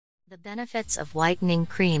The benefits of whitening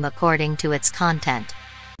cream according to its content.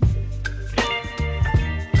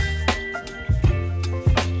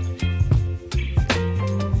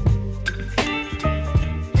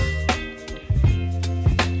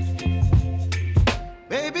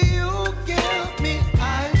 Baby, you give me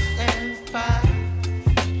ice and fire.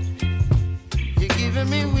 You're giving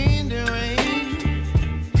me wind and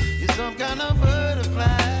rain. You're some kind of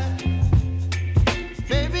butterfly.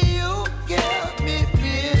 Baby, you give me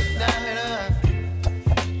midnight.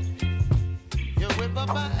 You whip up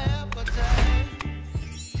my appetite.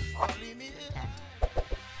 Leave me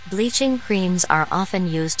Bleaching creams are often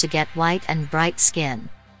used to get white and bright skin.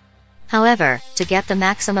 However, to get the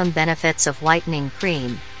maximum benefits of whitening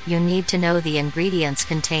cream, you need to know the ingredients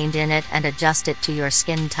contained in it and adjust it to your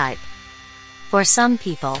skin type. For some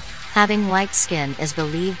people, having white skin is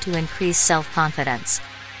believed to increase self-confidence.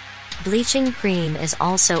 Bleaching cream is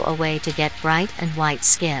also a way to get bright and white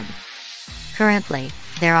skin. Currently,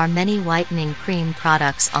 there are many whitening cream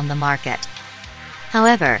products on the market.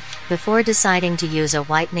 However, before deciding to use a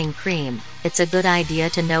whitening cream, it's a good idea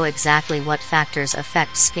to know exactly what factors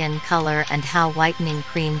affect skin color and how whitening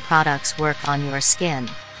cream products work on your skin.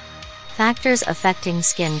 Factors affecting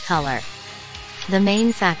skin color. The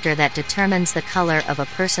main factor that determines the color of a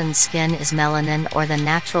person's skin is melanin, or the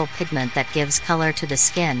natural pigment that gives color to the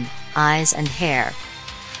skin, eyes and hair.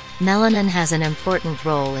 Melanin has an important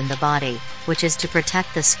role in the body, which is to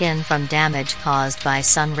protect the skin from damage caused by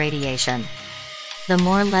sun radiation. The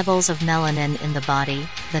more levels of melanin in the body,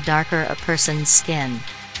 the darker a person's skin.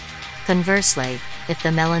 Conversely, if the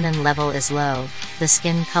melanin level is low, the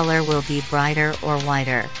skin color will be brighter or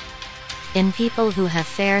whiter. In people who have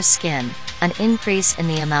fair skin, an increase in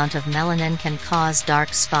the amount of melanin can cause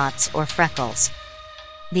dark spots or freckles.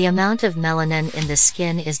 The amount of melanin in the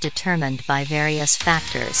skin is determined by various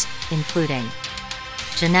factors, including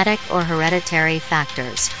genetic or hereditary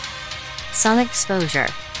factors, sun exposure,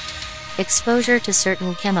 exposure to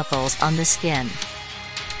certain chemicals on the skin,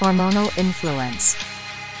 hormonal influence,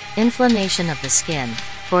 inflammation of the skin,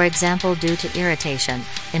 for example due to irritation,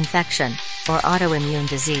 infection, or autoimmune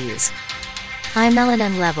disease. High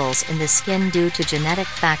melanin levels in the skin due to genetic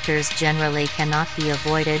factors generally cannot be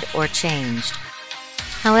avoided or changed.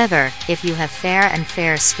 However, if you have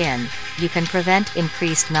fair skin, you can prevent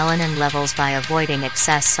increased melanin levels by avoiding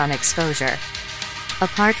excess sun exposure.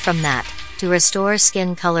 Apart from that, to restore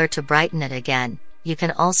skin color to brighten it again, you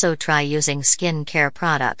can also try using skin care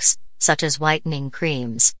products, such as whitening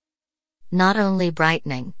creams. Not only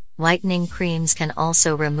brightening, whitening creams can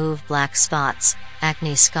also remove black spots,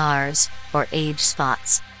 acne scars, or age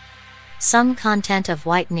spots. Some content of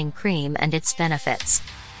whitening cream and its benefits.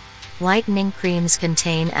 Whitening creams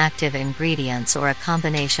contain active ingredients or a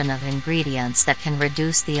combination of ingredients that can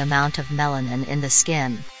reduce the amount of melanin in the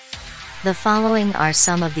skin. The following are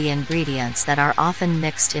some of the ingredients that are often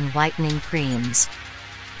mixed in whitening creams.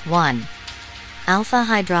 1. Alpha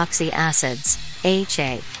hydroxy acids,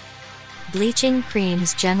 AHA. Bleaching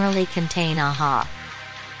creams generally contain AHA.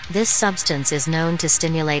 This substance is known to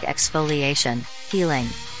stimulate exfoliation, healing,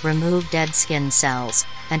 remove dead skin cells,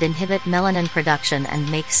 and inhibit melanin production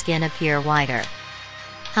and make skin appear whiter.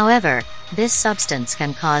 However, this substance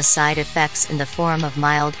can cause side effects in the form of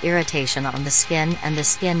mild irritation on the skin, and the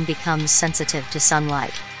skin becomes sensitive to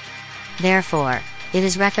sunlight. Therefore, it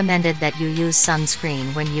is recommended that you use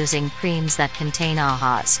sunscreen when using creams that contain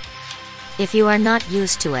AHAs. If you are not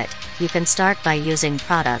used to it, you can start by using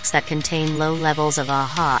products that contain low levels of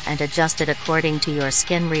AHA and adjust it according to your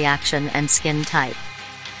skin reaction and skin type.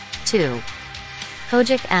 2.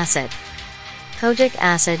 Kojic acid. Kojic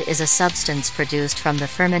acid is a substance produced from the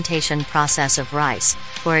fermentation process of rice,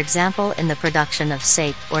 for example in the production of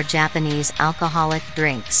sake or Japanese alcoholic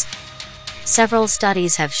drinks. Several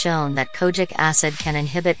studies have shown that kojic acid can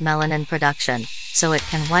inhibit melanin production, so it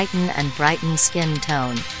can whiten and brighten skin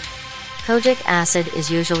tone. Kojic acid is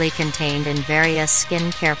usually contained in various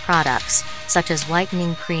skin care products, such as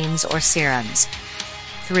whitening creams or serums.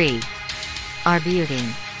 3.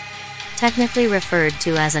 Arbutin. Technically referred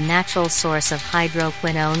to as a natural source of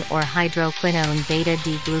hydroquinone or hydroquinone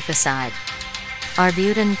beta-D-glucoside.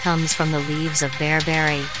 Arbutin comes from the leaves of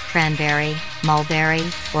bearberry, cranberry, mulberry,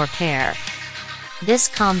 or pear. This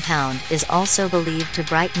compound is also believed to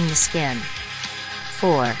brighten the skin.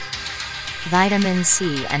 4. Vitamin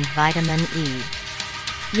C and vitamin E.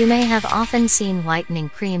 You may have often seen whitening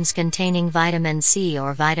creams containing vitamin C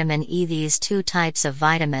or vitamin E. These two types of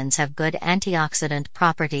vitamins have good antioxidant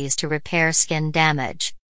properties to repair skin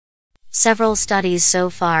damage. Several studies so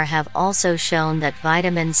far have also shown that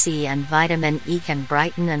vitamin C and vitamin E can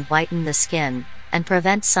brighten and whiten the skin, and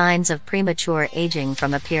prevent signs of premature aging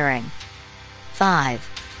from appearing. 5.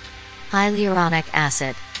 Hyaluronic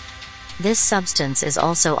acid. This substance is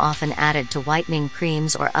also often added to whitening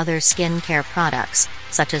creams or other skin care products,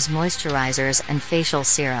 such as moisturizers and facial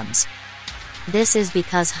serums. This is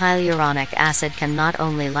because hyaluronic acid can not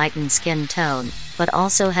only lighten skin tone, but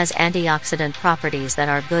also has antioxidant properties that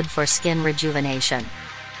are good for skin rejuvenation.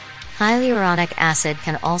 Hyaluronic acid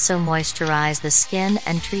can also moisturize the skin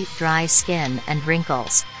and treat dry skin and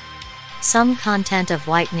wrinkles. Some content of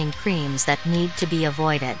whitening creams that need to be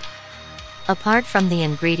avoided. Apart from the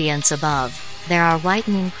ingredients above, there are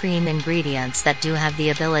whitening cream ingredients that do have the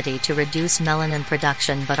ability to reduce melanin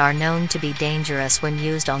production but are known to be dangerous when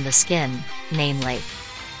used on the skin, namely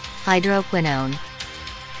hydroquinone.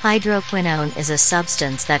 Hydroquinone is a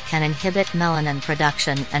substance that can inhibit melanin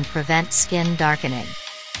production and prevent skin darkening.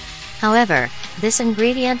 However, this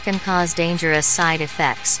ingredient can cause dangerous side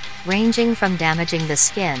effects, ranging from damaging the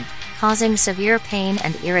skin, causing severe pain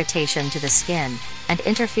and irritation to the skin, and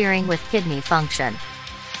interfering with kidney function.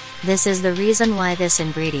 This is the reason why this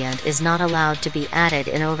ingredient is not allowed to be added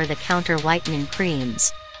in over-the-counter whitening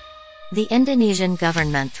creams. The Indonesian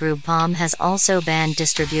government through BPOM has also banned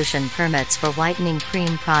distribution permits for whitening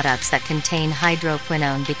cream products that contain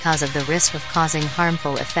hydroquinone because of the risk of causing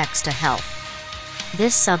harmful effects to health.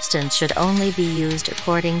 This substance should only be used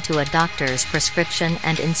according to a doctor's prescription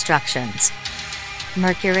and instructions.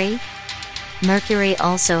 Mercury. Mercury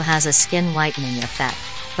also has a skin whitening effect,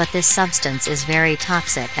 but this substance is very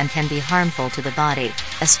toxic and can be harmful to the body,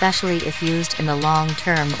 especially if used in the long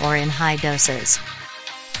term or in high doses.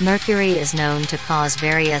 Mercury is known to cause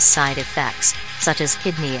various side effects, such as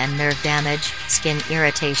kidney and nerve damage, skin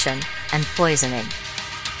irritation, and poisoning.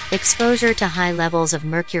 Exposure to high levels of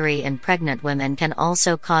mercury in pregnant women can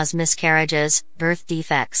also cause miscarriages, birth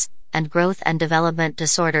defects, and growth and development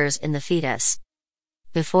disorders in the fetus.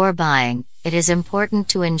 Before buying, it is important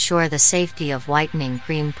to ensure the safety of whitening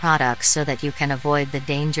cream products so that you can avoid the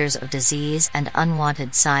dangers of disease and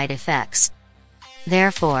unwanted side effects.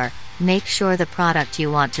 Therefore, make sure the product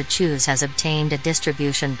you want to choose has obtained a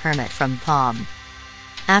distribution permit from BPOM.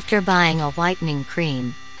 After buying a whitening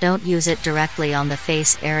cream, don't use it directly on the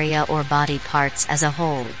face area or body parts as a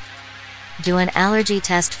whole. Do an allergy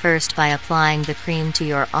test first by applying the cream to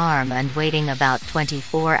your arm and waiting about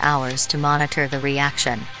 24 hours to monitor the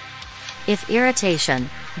reaction. If irritation,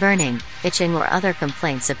 burning, itching or other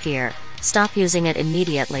complaints appear, stop using it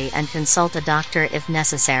immediately and consult a doctor if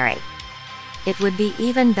necessary. It would be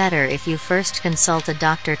even better if you first consult a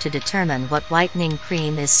doctor to determine what whitening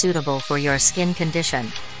cream is suitable for your skin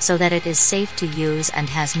condition, so that it is safe to use and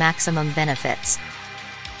has maximum benefits.